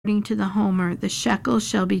according to the homer. The shekel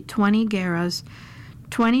shall be 20 gerahs,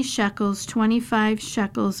 20 shekels, 25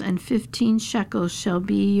 shekels, and 15 shekels shall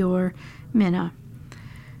be your minnah.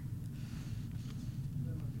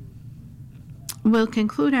 We'll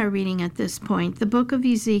conclude our reading at this point. The book of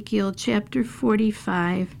Ezekiel, chapter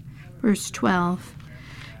 45, verse 12.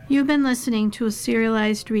 You've been listening to a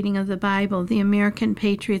serialized reading of the Bible, the American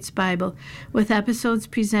Patriots Bible, with episodes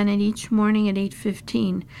presented each morning at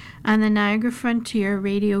 8:15 on the Niagara Frontier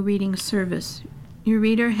Radio Reading Service. Your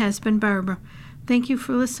reader has been Barbara. Thank you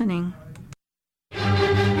for listening.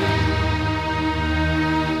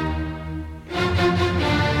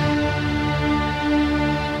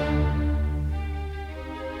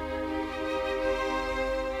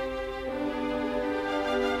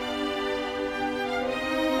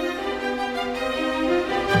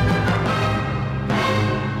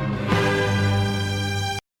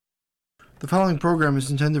 The following program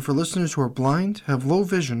is intended for listeners who are blind, have low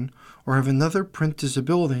vision, or have another print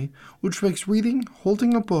disability, which makes reading,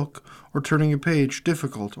 holding a book, or turning a page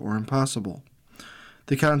difficult or impossible.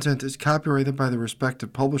 The content is copyrighted by the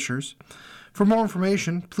respective publishers. For more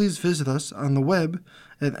information, please visit us on the web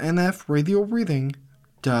at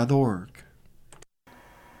nfradioreading.org.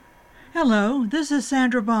 Hello, this is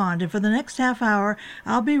Sandra Bond, and for the next half hour,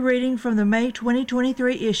 I'll be reading from the May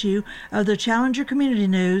 2023 issue of the Challenger Community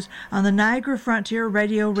News on the Niagara Frontier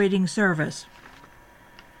Radio Reading Service.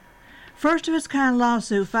 First of its kind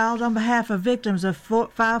lawsuit filed on behalf of victims of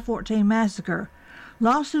 514 massacre.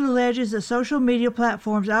 Lawsuit alleges that social media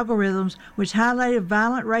platforms' algorithms, which highlighted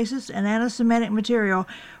violent, racist, and anti-Semitic material,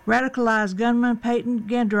 radicalized gunman Peyton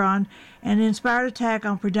Gendron and inspired attack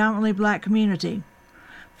on predominantly black community.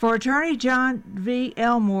 For attorney John V.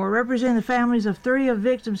 Elmore, representing the families of 3 of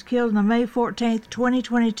victims killed in the May 14,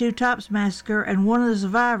 2022 Tops Massacre and one of the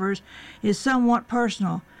survivors, is somewhat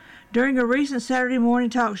personal. During a recent Saturday morning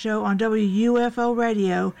talk show on WUFO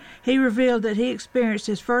Radio, he revealed that he experienced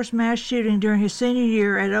his first mass shooting during his senior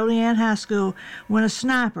year at Olean High School when a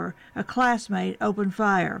sniper, a classmate, opened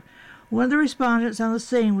fire. One of the respondents on the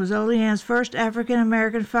scene was Olean's first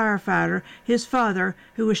African-American firefighter, his father,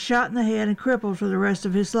 who was shot in the head and crippled for the rest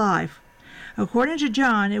of his life. According to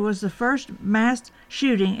John, it was the first mass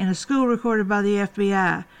shooting in a school recorded by the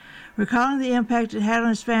FBI. Recalling the impact it had on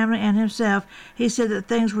his family and himself, he said that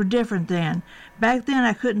things were different then. Back then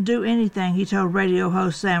I couldn't do anything, he told radio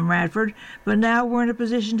host Sam Radford, but now we're in a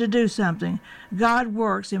position to do something. God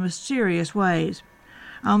works in mysterious ways.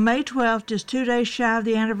 On May 12th, just 2 days shy of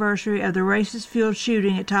the anniversary of the racist-fueled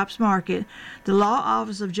shooting at Tops Market, the law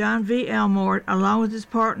office of John V. Elmore, along with his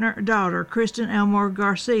daughter, Kristen Elmore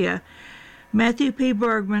Garcia, Matthew P.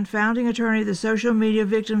 Bergman, founding attorney of the Social Media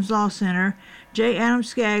Victims Law Center, J. Adam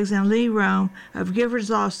Skaggs and Lee Rome of Giffords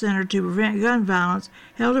Law Center to Prevent Gun Violence,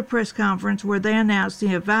 held a press conference where they announced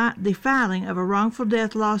the filing of a wrongful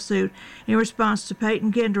death lawsuit in response to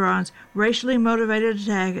Peyton Gendron's racially motivated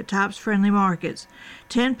attack at Tops Friendly Markets.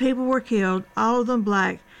 10 people were killed, all of them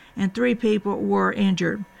black, and 3 people were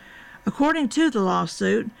injured. According to the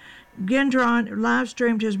lawsuit, Gendron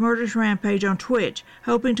live-streamed his murderous rampage on Twitch,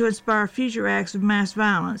 hoping to inspire future acts of mass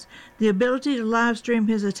violence. The ability to live-stream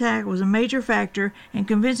his attack was a major factor in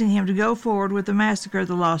convincing him to go forward with the massacre,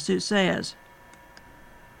 the lawsuit says.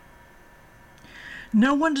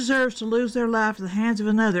 No one deserves to lose their life at the hands of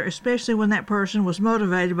another, especially when that person was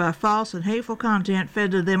motivated by false and hateful content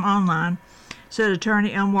fed to them online, said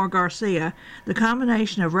attorney Elmore Garcia. The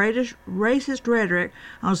combination of racist rhetoric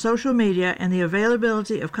on social media and the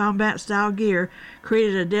availability of combat-style gear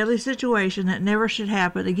created a deadly situation that never should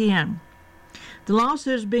happen again. The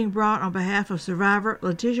lawsuit is being brought on behalf of survivor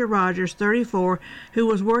Letitia Rogers, 34, who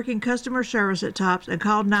was working customer service at Tops and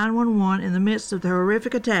called 911 in the midst of the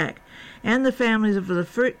horrific attack, and the families of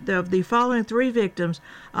the following 3 victims,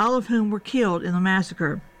 all of whom were killed in the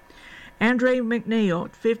massacre. Andre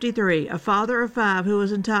McNeil, 53, a father of 5 who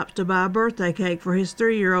was in Tops to buy a birthday cake for his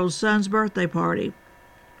 3-year-old son's birthday party.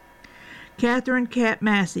 Catherine Cat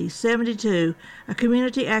Massey, 72, a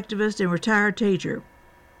community activist and retired teacher.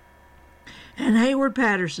 And Hayward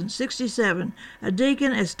Patterson, 67, a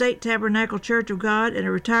deacon at State Tabernacle Church of God and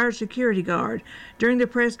a retired security guard. During the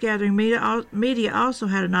press gathering, media also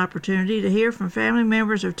had an opportunity to hear from family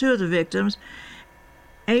members of 2 of the victims,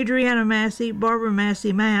 Adriana Massey, Barbara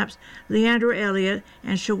Massey Maps, Leandra Elliott,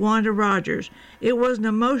 and Shawanda Rogers. It was an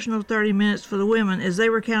emotional 30 minutes for the women as they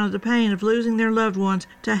recounted the pain of losing their loved ones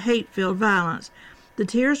to hate-filled violence. The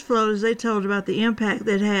tears flowed as they told about the impact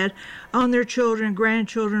they'd had on their children,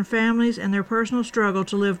 grandchildren, families, and their personal struggle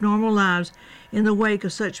to live normal lives in the wake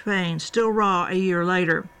of such pain, still raw a year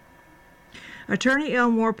later. Attorney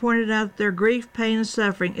Elmore pointed out that their grief, pain, and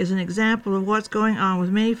suffering is an example of what's going on with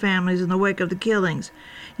many families in the wake of the killings.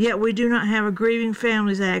 Yet we do not have a Grieving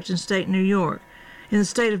Families Act in the state of New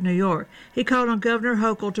York. He called on Governor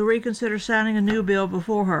Hochul to reconsider signing a new bill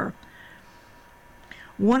before her.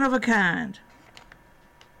 One of a kind.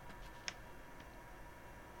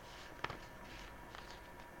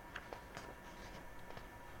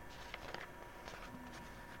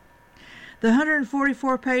 The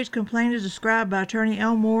 144-page complaint is described by Attorney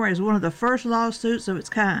Elmore as one of the first lawsuits of its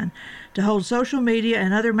kind to hold social media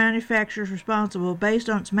and other manufacturers responsible based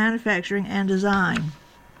on its manufacturing and design.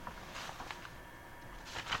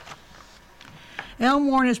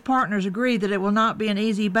 Elmore and his partners agree that it will not be an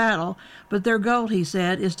easy battle, but their goal, he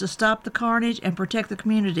said, is to stop the carnage and protect the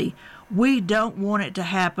community. We don't want it to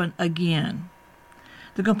happen again.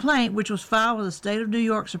 The complaint, which was filed with the State of New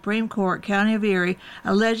York Supreme Court, County of Erie,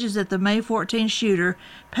 alleges that the May 14 shooter,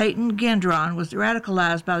 Peyton Gendron, was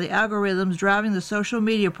radicalized by the algorithms driving the social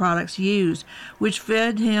media products used, which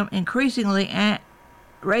fed him increasingly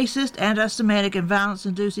racist, anti-Semitic, and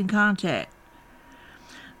violence-inducing content.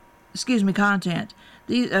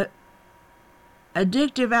 These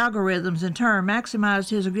addictive algorithms, in turn, maximized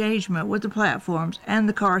his engagement with the platforms and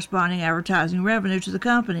the corresponding advertising revenue to the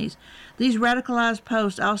companies. These radicalized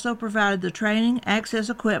posts also provided the training, access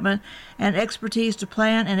equipment, and expertise to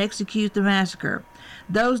plan and execute the massacre.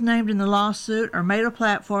 Those named in the lawsuit are Meta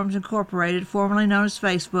Platforms Incorporated, formerly known as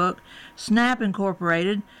Facebook, Snap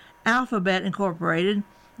Incorporated, Alphabet Incorporated,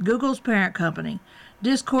 Google's parent company,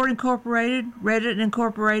 Discord Incorporated, Reddit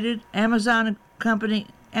Incorporated, Amazon.com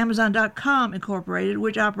Incorporated,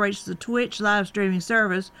 which operates the Twitch live streaming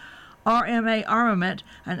service, RMA Armament,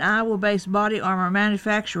 an Iowa-based body armor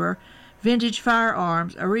manufacturer, Vintage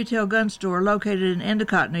Firearms, a retail gun store located in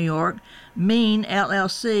Endicott, New York, Mean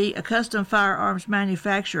LLC, a custom firearms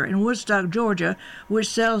manufacturer in Woodstock, Georgia, which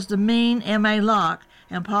sells the Mean MA lock,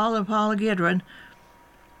 and Paul and Paula Gedron's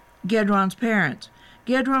parents.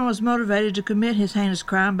 Gedron was motivated to commit his heinous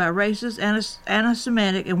crime by racist,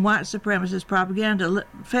 anti-Semitic, and white supremacist propaganda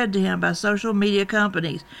fed to him by social media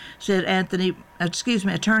companies, said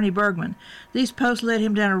Attorney Bergman. These posts led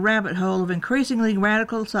him down a rabbit hole of increasingly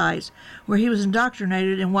radical sites where he was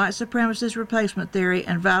indoctrinated in white supremacist replacement theory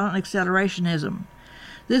and violent accelerationism.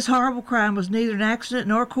 This horrible crime was neither an accident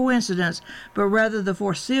nor coincidence, but rather the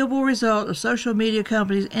foreseeable result of social media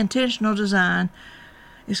companies' intentional decision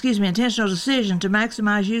to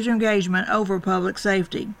maximize user engagement over public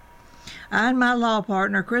safety. I and my law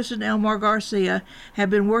partner, Kristen Elmore Garcia, have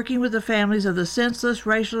been working with the families of the senseless,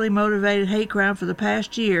 racially motivated hate crime for the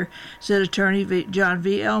past year, said Attorney John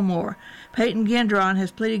V. Elmore. Peyton Gendron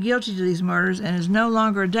has pleaded guilty to these murders and is no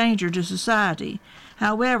longer a danger to society.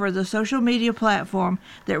 However, the social media platform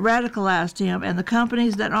that radicalized him and the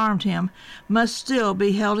companies that armed him must still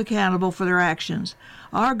be held accountable for their actions.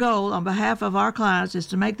 Our goal on behalf of our clients is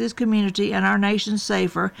to make this community and our nation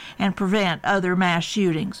safer and prevent other mass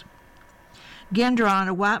shootings. Gendron,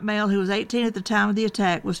 a white male who was 18 at the time of the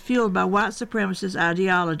attack, was fueled by white supremacist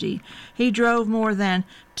ideology. He drove more than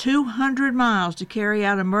 200 miles to carry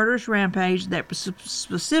out a murderous rampage that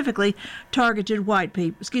specifically targeted black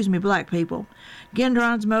people.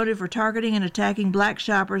 Gendron's motive for targeting and attacking black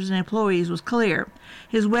shoppers and employees was clear.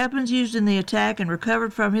 His weapons used in the attack and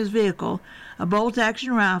recovered from his vehicle, a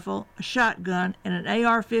bolt-action rifle, a shotgun, and an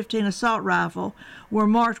AR-15 assault rifle, were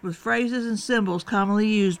marked with phrases and symbols commonly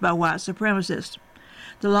used by white supremacists.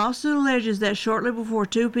 The lawsuit alleges that shortly before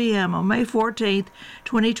 2 p.m. on May 14,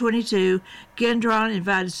 2022, Gendron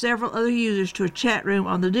invited several other users to a chat room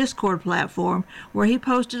on the Discord platform where he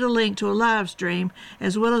posted a link to a live stream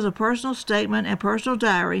as well as a personal statement and personal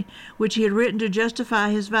diary which he had written to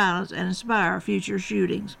justify his violence and inspire future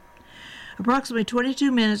shootings. Approximately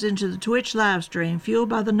 22 minutes into the Twitch live stream, fueled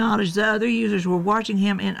by the knowledge that other users were watching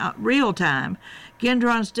him in real time,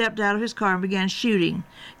 Gendron stepped out of his car and began shooting.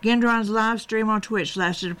 Gendron's live stream on Twitch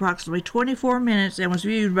lasted approximately 24 minutes and was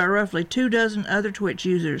viewed by roughly 24 other Twitch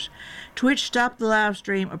users. Twitch stopped the live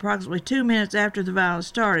stream approximately 2 minutes after the violence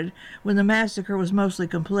started, when the massacre was mostly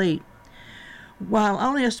complete. While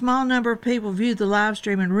only a small number of people viewed the live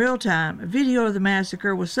stream in real time, a video of the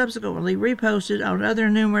massacre was subsequently reposted on other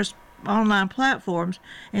numerous online platforms,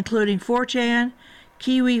 including 4chan,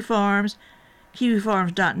 Kiwi Farms,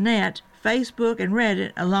 KiwiFarms.net, Facebook, and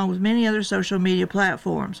Reddit, along with many other social media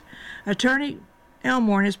platforms. Attorney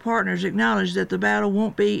Elmore and his partners acknowledge that the battle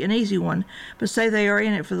won't be an easy one, but say they are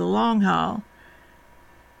in it for the long haul.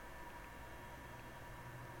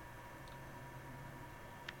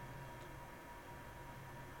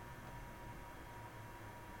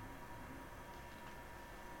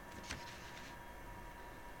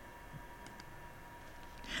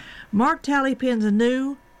 Mark Talley pens a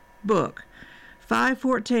new book,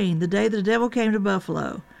 514, The Day the Devil Came to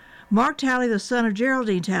Buffalo. Mark Talley, the son of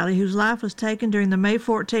Geraldine Talley, whose life was taken during the May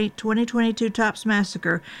 14, 2022 Tops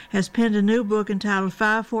Massacre, has penned a new book entitled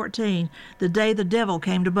 514, The Day the Devil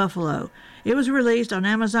Came to Buffalo. It was released on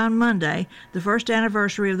Amazon Monday, the first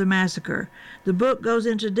anniversary of the massacre. The book goes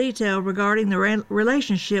into detail regarding the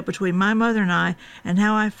relationship between my mother and I and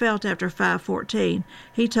how I felt after 514,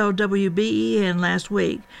 he told WBEN last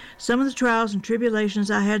week. Some of the trials and tribulations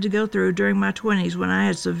I had to go through during my 20s when I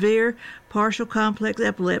had severe partial complex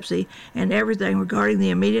epilepsy and everything regarding the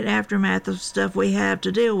immediate aftermath of stuff we have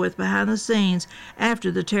to deal with behind the scenes after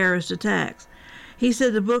the terrorist attacks. He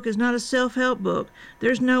said the book is not a self-help book.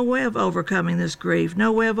 There's no way of overcoming this grief,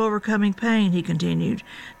 no way of overcoming pain, he continued.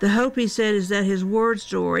 The hope, he said, is that his word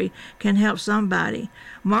story can help somebody.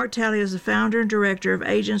 Mark Talley is the founder and director of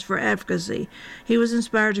Agents for Advocacy. He was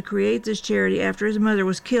inspired to create this charity after his mother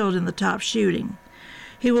was killed in the Tops shooting.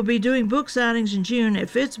 He will be doing book signings in June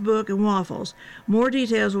at Fitz Book and Waffles. More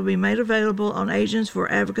details will be made available on Agents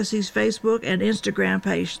for Advocacy's Facebook and Instagram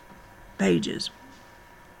pages.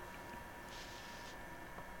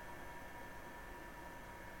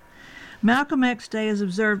 Malcolm X Day is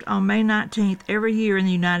observed on May 19th every year in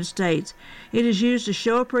the United States. It is used to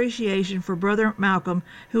show appreciation for Brother Malcolm,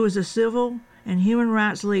 who was a civil and human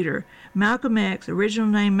rights leader. Malcolm X, original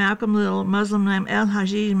name Malcolm Little, Muslim name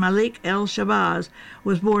El-Hajj Malik El-Shabazz,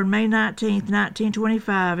 was born May 19,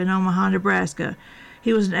 1925 in Omaha, Nebraska.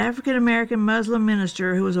 He was an African-American Muslim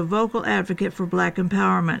minister who was a vocal advocate for black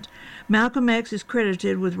empowerment. Malcolm X is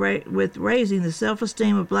credited with raising the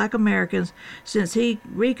self-esteem of black Americans since he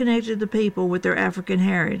reconnected the people with their African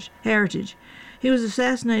heritage. He was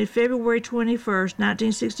assassinated February 21,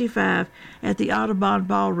 1965 at the Audubon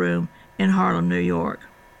Ballroom in Harlem, New York.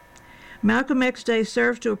 Malcolm X Day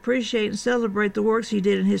serves to appreciate and celebrate the works he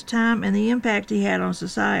did in his time and the impact he had on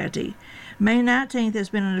society. May 19th has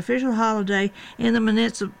been an official holiday in the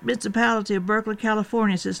municipality of Berkeley,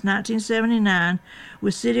 California since 1979,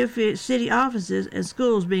 with city offices and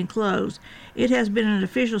schools being closed. It has been an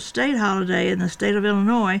official state holiday in the state of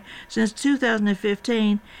Illinois since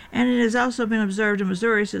 2015, and it has also been observed in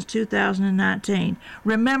Missouri since 2019.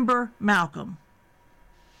 Remember Malcolm.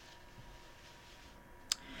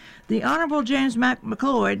 The Honorable James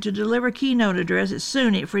McLeod to deliver keynote address at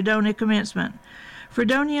SUNY Fredonia commencement.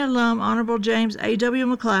 Fredonia alum Honorable James A.W.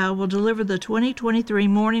 McLeod will deliver the 2023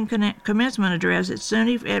 morning commencement address at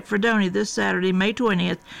SUNY at Fredonia this Saturday, May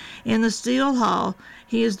 20th, in the Steele Hall.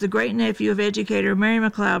 He is the great-nephew of educator Mary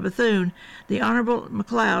McLeod Bethune. The Honorable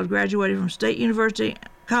McLeod graduated from State University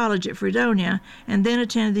College at Fredonia and then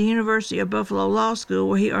attended the University of Buffalo Law School,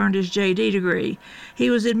 where he earned his J.D. degree. He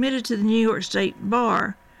was admitted to the New York State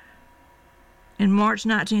Bar in March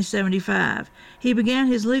 1975. He began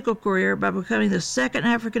his legal career by becoming the second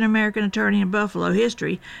African-American attorney in Buffalo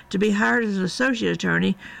history to be hired as an associate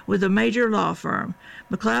attorney with a major law firm.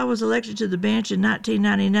 McLeod was elected to the bench in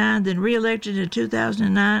 1999, then re-elected in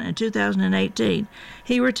 2009 and 2018.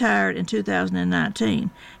 He retired in 2019.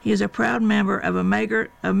 He is a proud member of Omega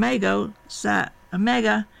Psi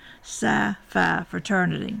Phi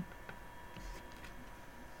fraternity.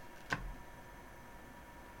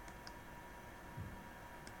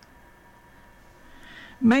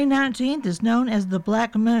 May 19th is known as the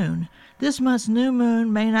Black Moon. This month's new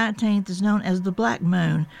moon, May 19th, is known as the Black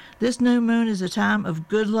Moon. This new moon is a time of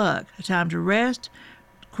good luck, a time to rest,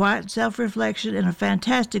 quiet self-reflection, and a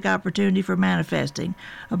fantastic opportunity for manifesting.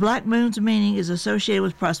 A black moon's meaning is associated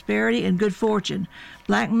with prosperity and good fortune.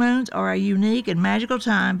 Black moons are a unique and magical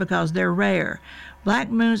time because they're rare.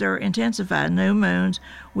 Black moons are intensified new moons,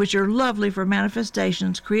 which are lovely for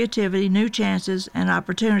manifestations, creativity, new chances, and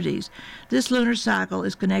opportunities. This lunar cycle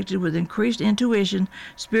is connected with increased intuition,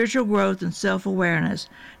 spiritual growth, and self-awareness.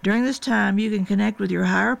 During this time, you can connect with your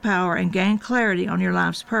higher power and gain clarity on your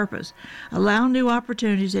life's purpose. Allow new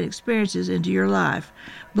opportunities and experiences into your life.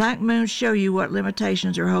 Black moons show you what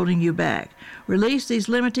limitations are holding you back. Release these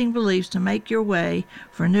limiting beliefs to make your way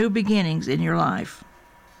for new beginnings in your life.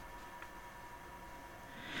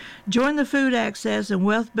 Join the Food Access and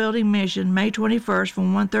Wealth Building Mission May 21st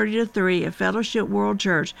from 1:30 to 3 at Fellowship World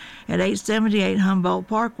Church at 878 Humboldt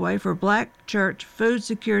Parkway for Black Church Food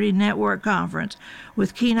Security Network Conference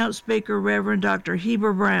with keynote speaker Reverend Dr.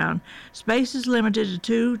 Heber Brown. Space is limited to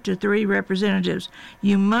 2 to 3 representatives.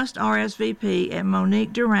 You must RSVP at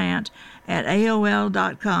Monique Durant at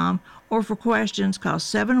AOL.com or for questions call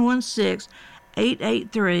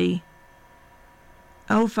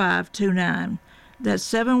 716-883-0529. That's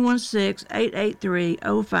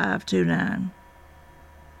 716-883-0529.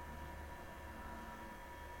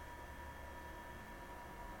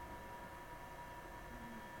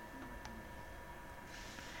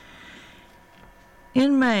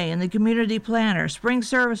 In May, in the Community Planner, Spring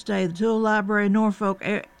Service Day, the Toole Library, Norfolk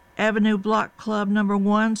Avenue Block Club Number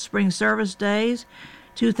 1, Spring Service Days,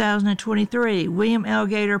 2023. William L.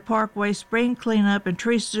 Gator Parkway Spring Cleanup and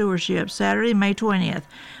Tree Stewardship, Saturday, May 20th.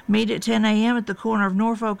 Meet at 10 a.m. at the corner of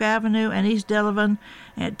Norfolk Avenue and East Delavan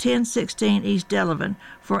at 1016 East Delavan.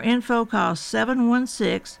 For info, call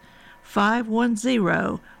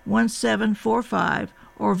 716-510-1745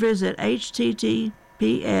 or visit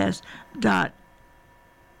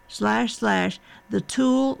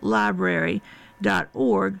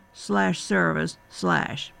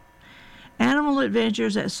https://thetoolelibrary.org/service/. Animal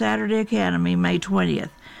Adventures at Saturday Academy, May 20th.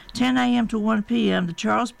 10 a.m. to 1 p.m., the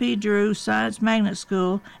Charles P. Drew Science Magnet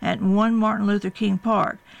School at 1 Martin Luther King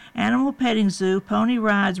Park. Animal petting zoo, pony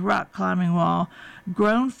rides, rock climbing wall,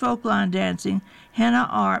 grown folkline dancing, henna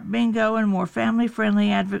art, bingo, and more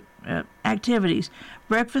family-friendly activities.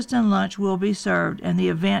 Breakfast and lunch will be served, and the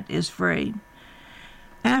event is free.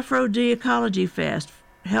 Afro-Ecology Fest,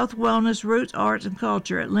 Health, Wellness, Roots, Arts, and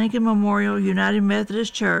Culture at Lincoln Memorial United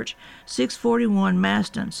Methodist Church, 641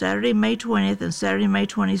 Maston, Saturday, May 20th and Saturday, May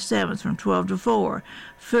 27th from 12 to 4.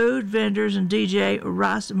 Food, vendors, and DJ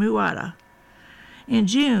Ras Muada. In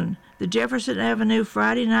June, the Jefferson Avenue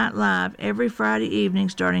Friday Night Live every Friday evening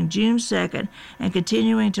starting June 2nd and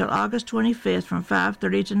continuing until August 25th from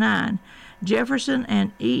 5:30 to 9. Jefferson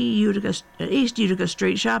and East Utica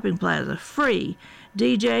Street Shopping Plaza. Free.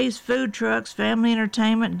 DJs, food trucks, family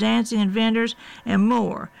entertainment, dancing and vendors, and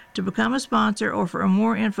more. To become a sponsor or for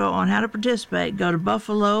more info on how to participate, go to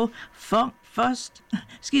Buffalo Funk Fest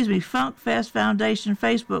Foundation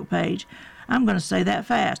Facebook page. I'm going to say that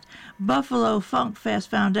fast. Buffalo Funk Fest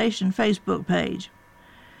Foundation Facebook page.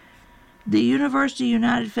 The University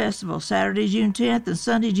United Festival, Saturday, June 10th and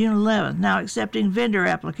Sunday, June 11th, now accepting vendor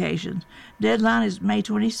applications. Deadline is May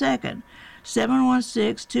 22nd.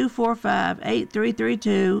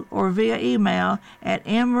 716-245-8332 or via email at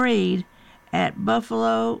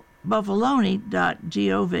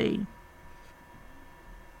mreed@buffaloni.gov.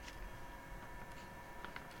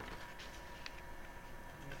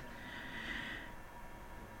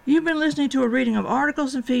 You've been listening to a reading of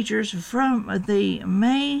articles and features from the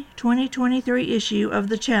May 2023 issue of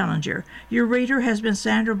The Challenger. Your reader has been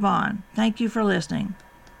Sandra Bond. Thank you for listening.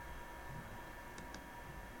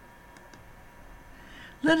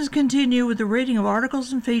 Let us continue with the reading of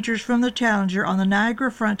articles and features from The Challenger on the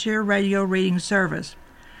Niagara Frontier Radio Reading Service.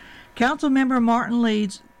 Councilmember Martin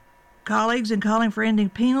leads colleagues in calling for ending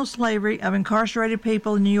penal slavery of incarcerated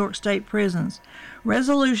people in New York State prisons.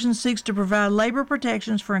 Resolution seeks to provide labor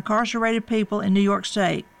protections for incarcerated people in New York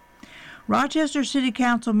State. Rochester City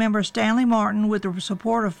Council member Stanley Martin, with the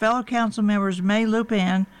support of fellow council members May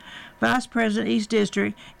Lupin, Vice President, East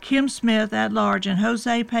District, Kim Smith, at-large, and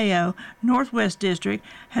Jose Payo, Northwest District,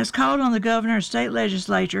 has called on the governor and state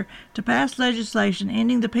legislature to pass legislation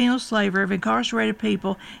ending the penal slavery of incarcerated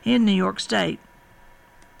people in New York State.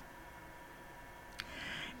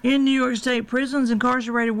 In New York State prisons,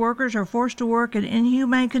 incarcerated workers are forced to work in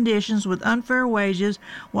inhumane conditions with unfair wages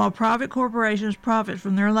while private corporations profit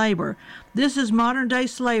from their labor. This is modern-day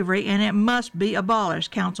slavery, and it must be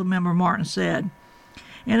abolished, Councilmember Martin said.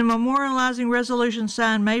 In a memorializing resolution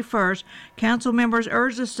signed May 1st, council members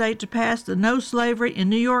urged the state to pass the No Slavery in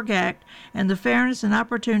New York Act and the Fairness and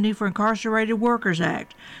Opportunity for Incarcerated Workers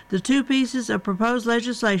Act. The two pieces of proposed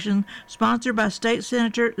legislation, sponsored by State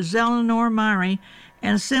Senator Zelenor Myrie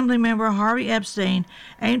and Assemblymember Harvey Epstein,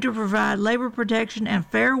 aim to provide labor protection and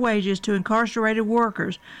fair wages to incarcerated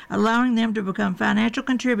workers, allowing them to become financial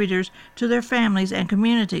contributors to their families and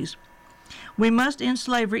communities. We must end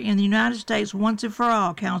slavery in the United States once and for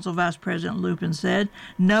all, Council Vice President Lupin said.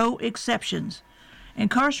 No exceptions.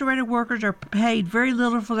 Incarcerated workers are paid very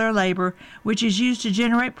little for their labor, which is used to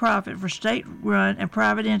generate profit for state-run and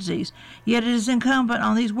private entities. Yet it is incumbent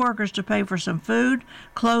on these workers to pay for some food,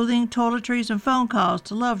 clothing, toiletries, and phone calls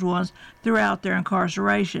to loved ones throughout their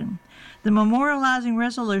incarceration. The memorializing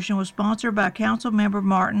resolution was sponsored by Council Member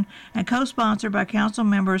Martin and co-sponsored by Council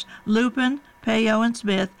Members Lupin, Payo, and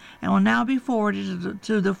Smith, and will now be forwarded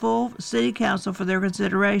to the full City Council for their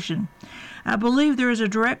consideration. I believe there is a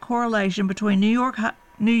direct correlation between New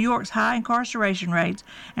York's high incarceration rates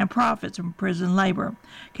and profits from prison labor,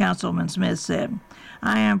 Councilman Smith said.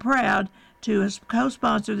 I am proud to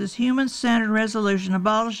co-sponsor this human-centered resolution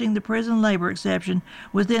abolishing the prison labor exception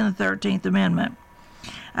within the 13th Amendment.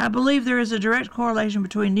 I believe there is a direct correlation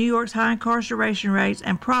between New York's high incarceration rates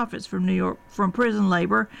and profits from prison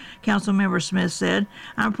labor, Councilmember Smith said.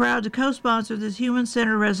 I'm proud to co-sponsor this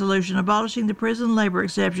human-centered resolution abolishing the prison labor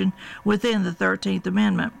exception within the 13th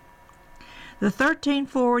Amendment. The 13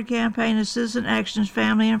 Forward campaign of Citizen Action's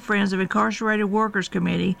Family and Friends of Incarcerated Workers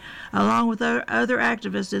Committee, along with other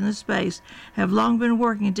activists in the space, have long been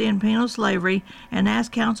working to end penal slavery and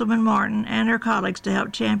asked Councilman Martin and her colleagues to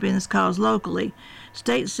help champion this cause locally.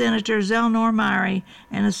 State Senator Zelnor Myrie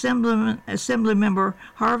and Assemblymember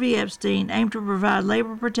Harvey Epstein aim to provide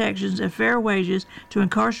labor protections and fair wages to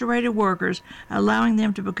incarcerated workers, allowing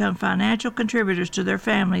them to become financial contributors to their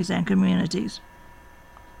families and communities.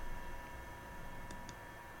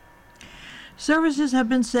 Services have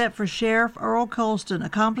been set for Sheriff Earl Colston,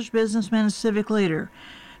 accomplished businessman and civic leader.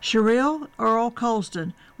 Sherrill Earl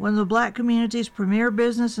Colston, one of the black community's premier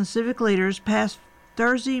business and civic leaders, passed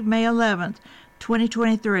Thursday, May 11th,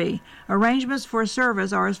 2023. Arrangements for a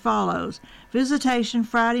service are as follows. Visitation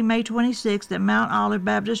Friday, May 26th at Mount Olive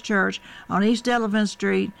Baptist Church on East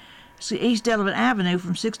Delavan Avenue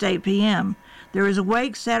from 6 to 8 p.m. There is a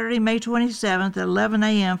wake Saturday, May 27th at 11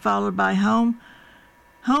 a.m., followed by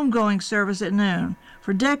homegoing service at noon.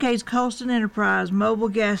 For decades, Colston Enterprise mobile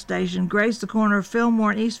gas station graced the corner of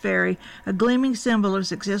Fillmore and East Ferry, a gleaming symbol of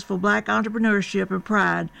successful black entrepreneurship and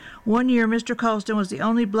pride. One year, Mr. Colston was the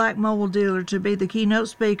only black mobile dealer to be the keynote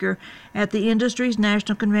speaker at the industry's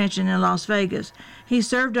national convention in Las Vegas. He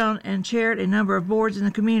served on and chaired a number of boards in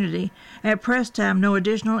the community. At press time, no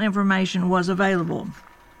additional information was available.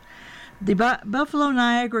 The Buffalo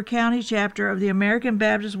Niagara County chapter of the American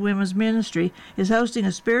Baptist Women's Ministry is hosting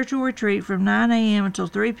a spiritual retreat from 9 a.m. until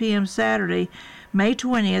 3 p.m. Saturday, May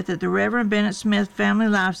 20th at the Reverend Bennett Smith Family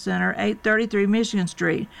Life Center, 833 Michigan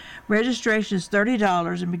Street. Registration is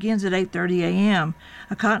 $30 and begins at 8:30 a.m.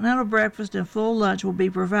 A continental breakfast and full lunch will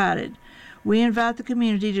be provided. We invite the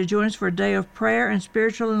community to join us for a day of prayer and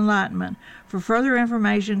spiritual enlightenment. For further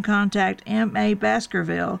information, contact M.A.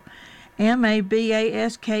 Baskerville,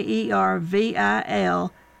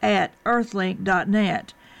 MABASKERVIL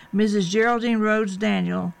 @earthlink.net. Mrs. Geraldine Rhodes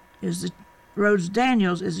Daniels is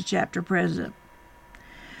the chapter president.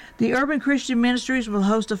 The Urban Christian Ministries will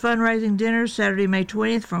host a fundraising dinner Saturday, May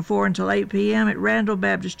 20th from 4 until 8 p.m. at Randall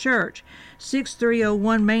Baptist Church,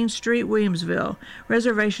 6301 Main Street, Williamsville.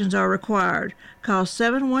 Reservations are required. Call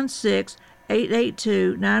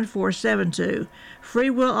 716-882-9472.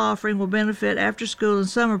 Free will offering will benefit after-school and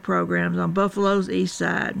summer programs on Buffalo's east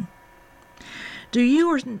side. Do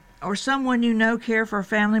you or someone you know care for a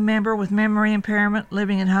family member with memory impairment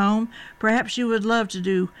living at home? Perhaps you would love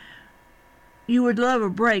a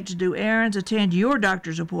break to do errands, attend your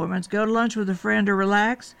doctor's appointments, go to lunch with a friend, or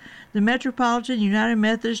relax? The Metropolitan United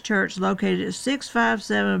Methodist Church, located at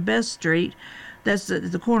 657 Best Street, that's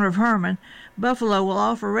at the corner of Herman, Buffalo, will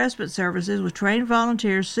offer respite services with trained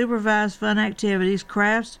volunteers, supervised fun activities,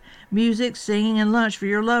 crafts, music, singing, and lunch for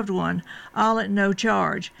your loved one, all at no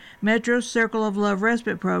charge. Metro's Circle of Love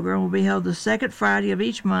Respite Program will be held the second Friday of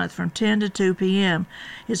each month from 10 to 2 p.m.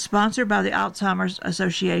 It's sponsored by the Alzheimer's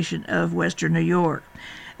Association of Western New York.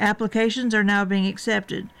 Applications are now being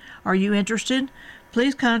accepted. Are you interested?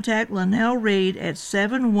 Please contact Linnell Reed at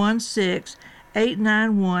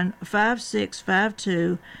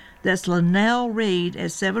 716-891-5652. That's Linnell Reed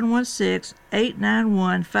at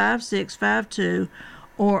 716-891-5652,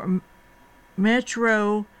 or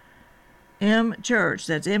Metro M Church,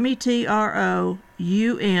 that's METROUM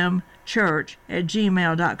Church at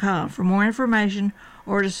gmail.com for more information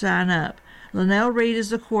or to sign up. Linnell Reed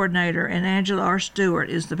is the coordinator and Angela R.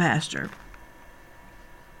 Stewart is the pastor.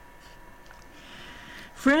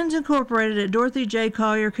 Friends Incorporated at Dorothy J.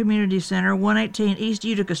 Collier Community Center, 118 East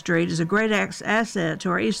Utica Street, is a great asset to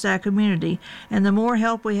our East Side community, and the more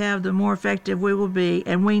help we have, the more effective we will be,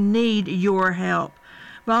 and we need your help.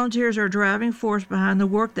 Volunteers are a driving force behind the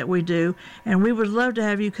work that we do, and we would love to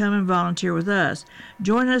have you come and volunteer with us.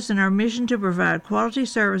 Join us in our mission to provide quality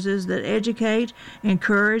services that educate,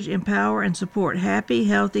 encourage, empower, and support happy,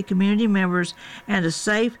 healthy community members and a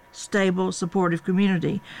safe, stable, supportive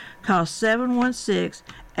community. Call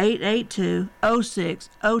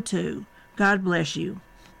 716-882-0602. God bless you.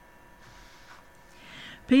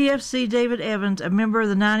 PFC David Evans, a member of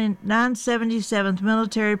the 977th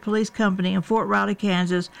Military Police Company in Fort Riley,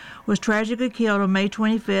 Kansas, was tragically killed on May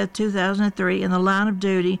 25, 2003 in the line of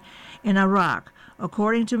duty in Iraq.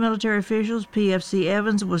 According to military officials, PFC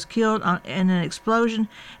Evans was killed in an explosion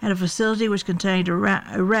at a facility which contained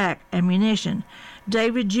Iraq ammunition.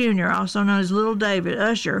 David Jr., also known as Little David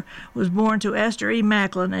Usher, was born to Esther E.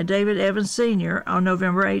 Macklin and David Evans Sr. on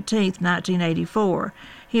November 18, 1984.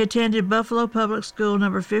 He attended Buffalo Public School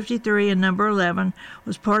number 53 and number 11,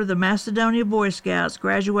 was part of the Macedonia Boy Scouts,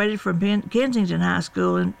 graduated from Kensington High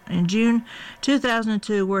School in June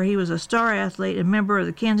 2002, where he was a star athlete and member of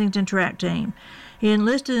the Kensington track team. He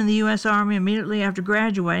enlisted in the U.S. Army immediately after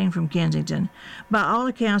graduating from Kensington. By all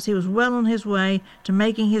accounts, he was well on his way to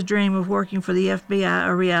making his dream of working for the FBI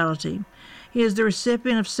a reality. He is the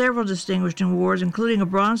recipient of several distinguished awards, including a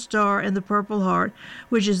Bronze Star and the Purple Heart,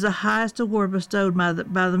 which is the highest award bestowed by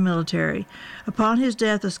the military. Upon his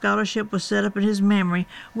death, a scholarship was set up in his memory,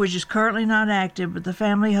 which is currently not active, but the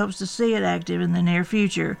family hopes to see it active in the near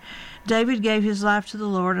future. David gave his life to the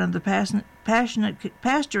Lord under the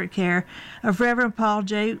pastorate care of Reverend Paul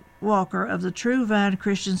J. Walker of the True Vine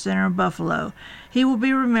Christian Center in Buffalo. He will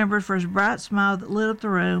be remembered for his bright smile that lit up the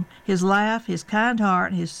room, his laugh, his kind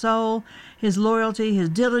heart, his soul, his loyalty, his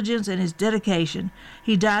diligence, and his dedication.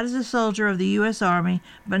 He died as a soldier of the U.S. Army,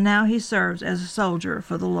 but now he serves as a soldier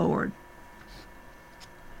for the Lord.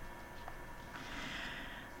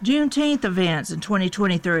 Juneteenth events in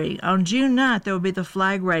 2023. On June 9th, there will be the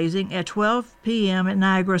flag raising at 12 p.m. at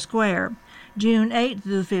Niagara Square. June 8th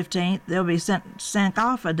to the 15th, there'll be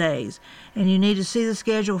Sankofa Days, and you need to see the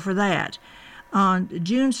schedule for that. On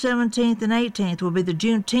June 17th and 18th will be the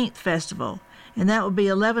Juneteenth Festival, and that will be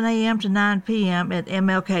 11 a.m. to 9 p.m. at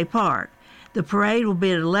MLK Park. The parade will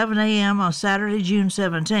be at 11 a.m. on Saturday, June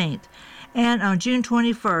 17th. And on June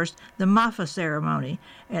 21st, the Mafa ceremony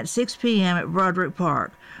at 6 p.m. at Broderick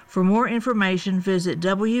Park. For more information, visit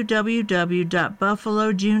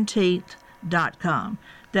www.buffalojuneteenth.com.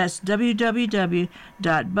 That's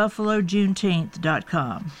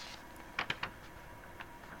www.buffalojuneteenth.com.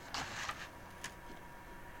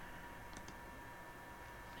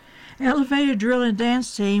 Elevated Drill and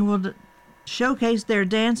Dance Team will showcase their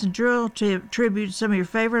dance and drill tribute to some of your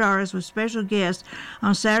favorite artists with special guests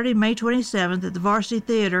on Saturday, May 27th at the Varsity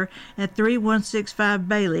Theater at 3165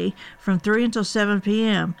 Bailey from 3 until 7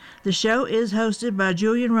 p.m. The show is hosted by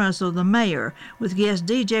Julian Russell, the mayor, with guest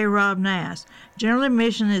DJ Rob Nass. General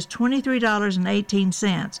admission is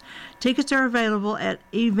 $23.18. Tickets are available at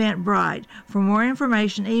Eventbrite. For more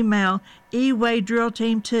information, email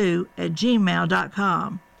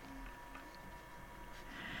ewaydrillteam2@gmail.com.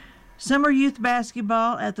 Summer Youth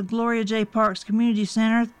Basketball at the Gloria J. Parks Community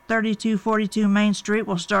Center, 3242 Main Street,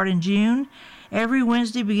 will start in June. Every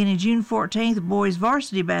Wednesday beginning June 14th, boys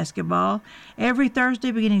varsity basketball. Every Thursday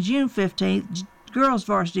beginning June 15th, girls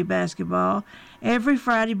varsity basketball. Every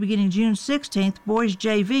Friday beginning June 16th, boys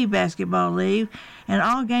JV basketball league. And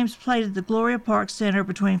all games played at the Gloria Parks Center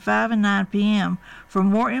between 5 and 9 p.m. For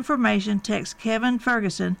more information, text Kevin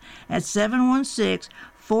Ferguson at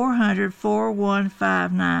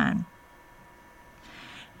 716-400-4159.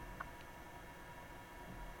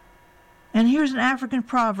 And here's an African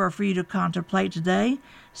proverb for you to contemplate today.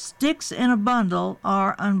 Sticks in a bundle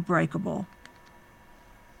are unbreakable.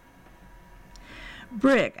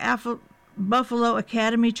 BRIC, Buffalo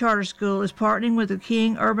Academy Charter School, is partnering with the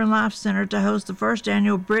King Urban Life Center to host the first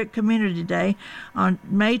annual BRIC Community Day on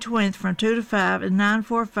May 20th from 2 to 5 at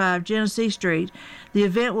 945 Genesee Street. The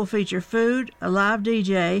event will feature food, a live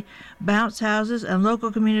DJ, bounce houses, and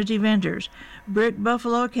local community vendors. BRIC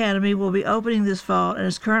Buffalo Academy will be opening this fall and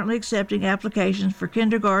is currently accepting applications for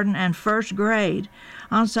kindergarten and first grade.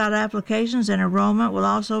 On-site applications and enrollment will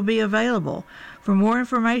also be available. For more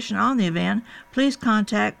information on the event, please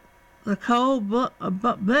contact Lacole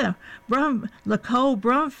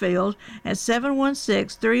Brumfield at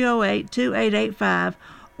 716-308-2885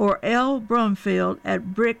 or L. Brumfield at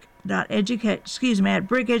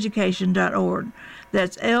briceducation.org.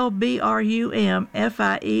 That's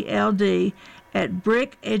LBRUMFIELD at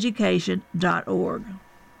briceducation.org.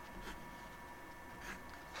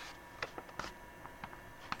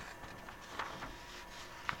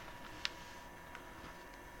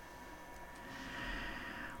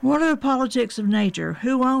 What are the politics of nature?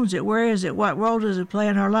 Who owns it? Where is it? What role does it play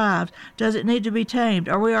in our lives? Does it need to be tamed?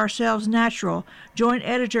 Are we ourselves natural? Join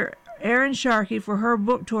editor Erin Sharkey for her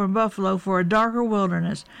book tour in Buffalo for A Darker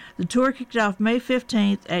Wilderness. The tour kicked off May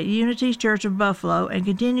 15th at Unity Church of Buffalo and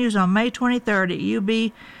continues on May 23rd at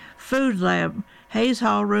UB Food Lab, Hayes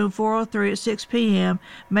Hall, room 403 at 6 p.m.,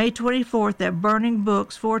 May 24th at Burning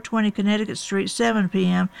Books, 420 Connecticut Street, 7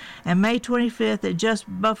 p.m., and May 25th at Just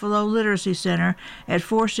Buffalo Literacy Center at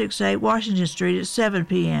 468 Washington Street at 7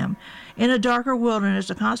 p.m. In A Darker Wilderness,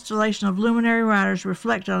 a constellation of luminary writers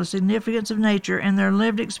reflect on the significance of nature and their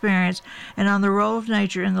lived experience and on the role of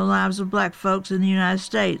nature in the lives of black folks in the United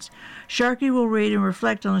States. Sharkey will read and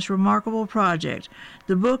reflect on this remarkable project.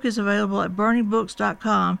 The book is available at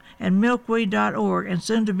burningbooks.com and milkweed.org and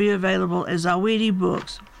soon to be available as Awidi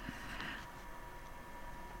Books.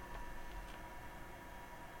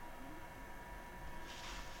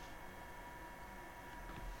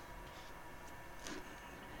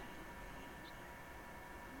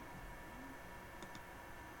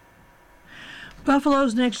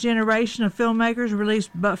 Buffalo's next generation of filmmakers released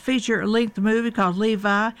a feature-length movie called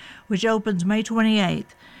Levi, which opens May 28th.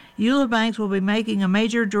 Eula Banks will be making a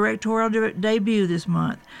major directorial debut this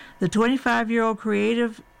month. The 25-year-old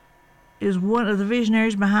creative is one of the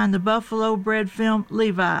visionaries behind the Buffalo-bred film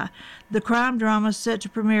Levi. The crime drama, set to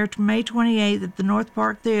premiere May 28th at the North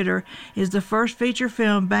Park Theater, is the first feature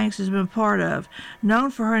film Banks has been part of.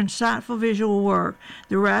 Known for her insightful visual work,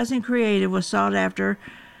 the rising creative was sought after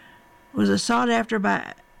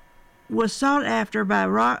by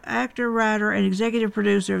actor, writer, and executive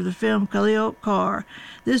producer of the film Khalil Carr.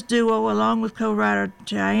 This duo, along with co-writer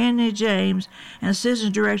Tiana James and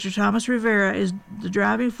assistant director Thomas Rivera, is the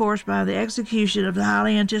driving force behind the execution of the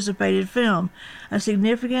highly anticipated film, a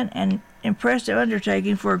significant and impressive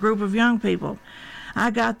undertaking for a group of young people.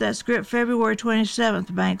 I got that script February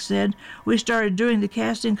 27th, Banks said. We started doing the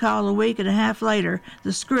casting call a week and a half later.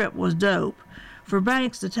 The script was dope. For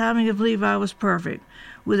Banks, the timing of Levi was perfect.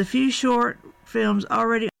 With a few short films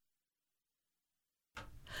already.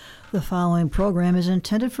 The following program is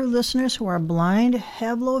intended for listeners who are blind,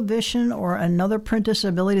 have low vision, or another print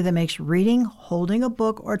disability that makes reading, holding a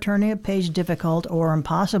book, or turning a page difficult or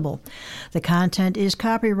impossible. The content is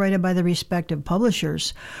copyrighted by the respective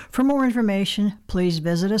publishers. For more information, please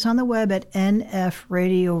visit us on the web at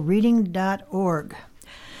nfradioreading.org.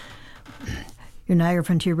 Your Niagara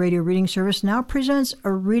Frontier Radio Reading Service now presents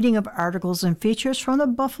a reading of articles and features from the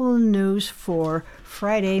Buffalo News for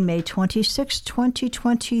Friday, May 26,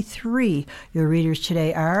 2023. Your readers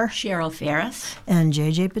today are Cheryl Ferris and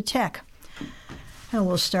J.J. Patek. And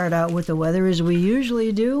we'll start out with the weather as we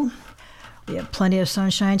usually do. We have plenty of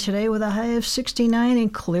sunshine today with a high of 69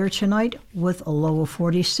 and clear tonight with a low of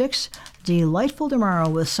 46. Delightful tomorrow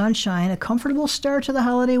with sunshine, a comfortable start to the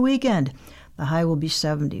holiday weekend. The high will be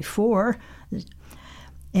 74.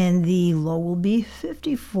 And the low will be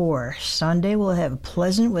 54. Sunday we'll have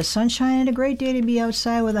pleasant with sunshine and a great day to be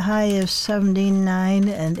outside with a high of 79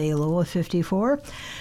 and a low of 54.